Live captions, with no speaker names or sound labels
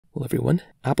Well, everyone,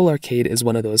 Apple Arcade is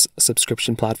one of those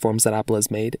subscription platforms that Apple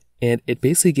has made, and it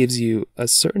basically gives you a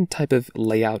certain type of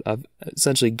layout of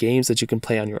essentially games that you can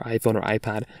play on your iPhone or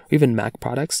iPad or even Mac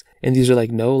products. And these are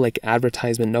like no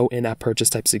advertisement, no in-app purchase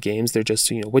types of games. They're just,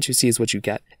 what you see is what you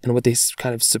get. And what they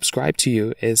kind of subscribe to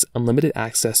you is unlimited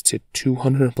access to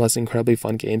 200 plus incredibly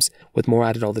fun games with more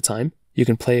added all the time. You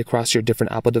can play across your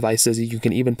different Apple devices. You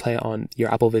can even play on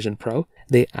your Apple Vision Pro.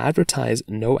 They advertise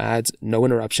no ads, no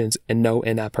interruptions, and no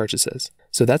in-app purchases.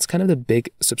 So that's kind of the big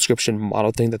subscription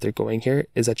model thing that they're going here,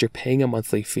 is that you're paying a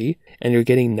monthly fee and you're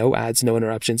getting no ads, no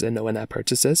interruptions, and no in-app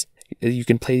purchases. You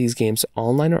can play these games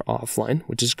online or offline,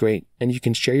 which is great, and you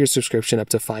can share your subscription up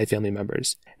to 5 family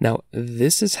members. Now,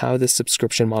 this is how this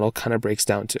subscription model kind of breaks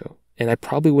down to. And I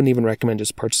probably wouldn't even recommend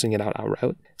just purchasing it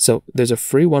outright. So there's a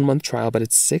free 1-month trial, but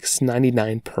it's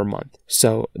 $6.99 per month.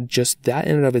 So just that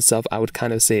in and of itself, I would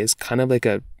kind of say is kind of like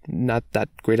a not that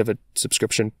great of a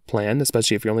subscription plan,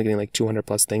 especially if you're only getting like 200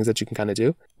 plus things that you can kind of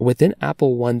do. Within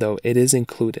Apple One, though, it is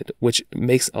included, which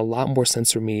makes a lot more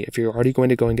sense for me. If you're already going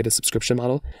to go and get a subscription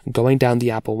model, going down the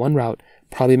Apple One route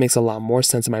probably makes a lot more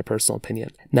sense in my personal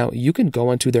opinion. Now, you can go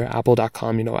onto their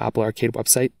apple.com, Apple Arcade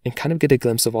website and kind of get a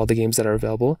glimpse of all the games that are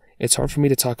available. It's hard for me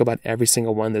to talk about every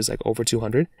single one. There's like over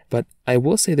 200, but I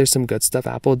will say there's some good stuff.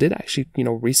 Apple did actually,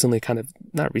 recently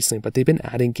not recently, but they've been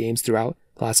adding games throughout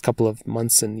the last couple of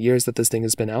months and years that this thing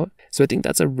has been out. So I think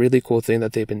that's a really cool thing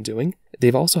that they've been doing.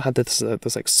 They've also had this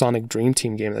like Sonic Dream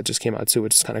Team game that just came out too,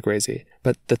 which is kind of crazy.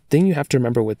 But the thing you have to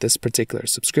remember with this particular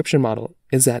subscription model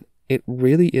is that it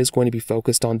really is going to be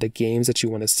focused on the games that you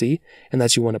want to see and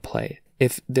that you want to play.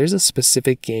 If there's a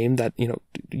specific game that,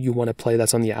 you want to play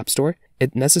that's on the App Store,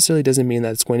 it necessarily doesn't mean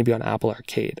that it's going to be on Apple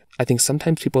Arcade. I think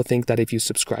sometimes people think that if you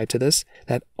subscribe to this,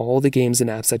 that all the games and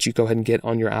apps that you go ahead and get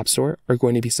on your App Store are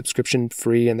going to be subscription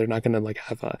free and they're not going to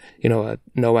have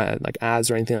no ad, like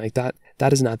ads or anything like that.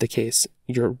 That is not the case.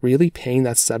 You're really paying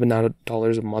that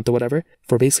 $7 a month or whatever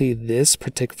for basically this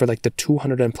for like the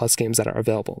 200 and plus games that are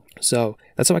available. So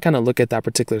that's how I kind of look at that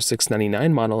particular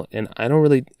 $6.99 model, and I don't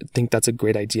really think that's a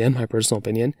great idea in my personal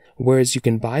opinion. Whereas you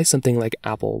can buy something like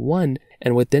Apple One,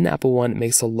 and within Apple One it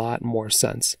makes a lot more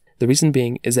sense. The reason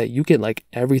being is that you get like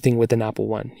everything within Apple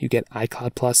One. You get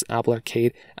iCloud Plus, Apple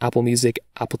Arcade, Apple Music,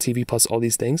 Apple TV Plus, all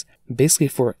these things, basically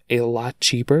for a lot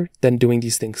cheaper than doing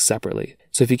these things separately.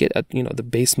 So if you get the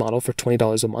base model for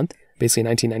 $20 a month, basically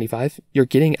 $19.95, you're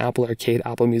getting Apple Arcade,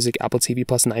 Apple Music, Apple TV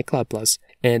Plus, and iCloud Plus.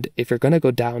 And if you're going to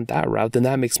go down that route, then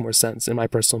that makes more sense, in my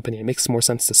personal opinion. It makes more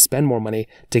sense to spend more money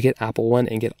to get Apple One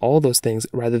and get all those things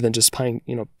rather than just paying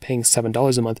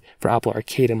 $7 a month for Apple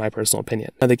Arcade, in my personal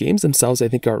opinion. Now, the games themselves, I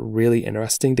think, are really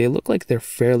interesting. They look like they're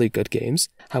fairly good games.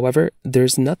 However,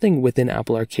 there's nothing within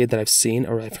Apple Arcade that I've seen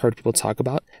or I've heard people talk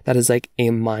about that is like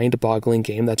a mind-boggling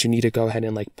game that you need to go ahead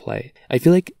and like play. I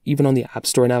feel like even on the App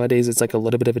Store nowadays, it's like a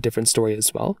little bit of a different story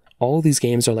as well. All of these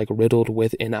games are like riddled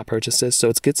with in-app purchases, so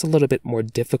it gets a little bit more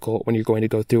difficult when you're going to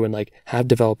go through and like have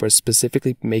developers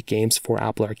specifically make games for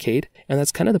Apple Arcade. And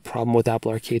that's kind of the problem with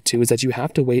Apple Arcade too, is that you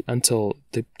have to wait until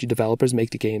the developers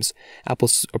make the games, Apple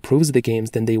approves the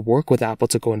games, then they work with Apple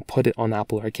to go and put it on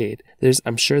Apple Arcade.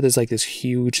 I'm sure there's like this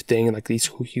huge thing and like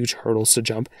these huge hurdles to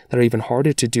jump that are even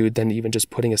harder to do than even just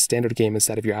putting a standard game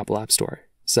inside of your Apple App Store.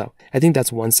 So I think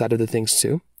that's one side of the things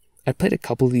too. I've played a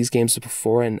couple of these games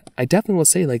before, and I definitely will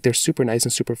say like they're super nice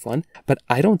and super fun, but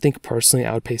I don't think personally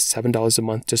I would pay $7 a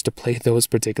month just to play those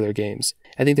particular games.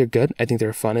 I think they're good, I think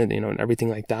they're fun and and everything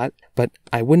like that, but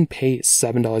I wouldn't pay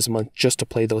 $7 a month just to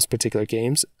play those particular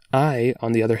games. I,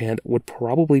 on the other hand, would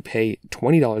probably pay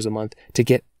 $20 a month to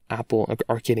get Apple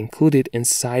Arcade included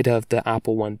inside of the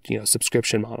Apple One,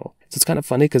 subscription model. So it's kind of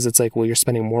funny because it's like, well, you're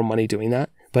spending more money doing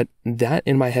that, but that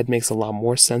in my head makes a lot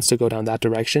more sense to go down that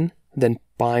direction than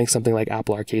buying something like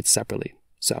Apple Arcade separately.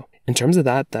 So in terms of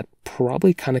that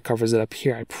probably kind of covers it up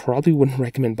here. I probably wouldn't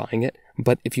recommend buying it,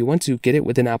 but if you want to get it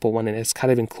within Apple One, and it's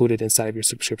kind of included inside of your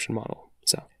subscription model.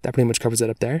 So that pretty much covers it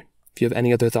up there. If you have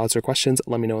any other thoughts or questions,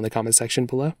 let me know in the comment section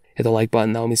below. Hit the like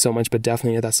button, that would mean so much, but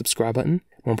definitely hit that subscribe button.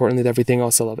 More importantly than everything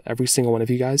else, I love every single one of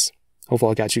you guys.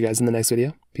 Hopefully I'll catch you guys in the next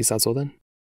video. Peace out till then.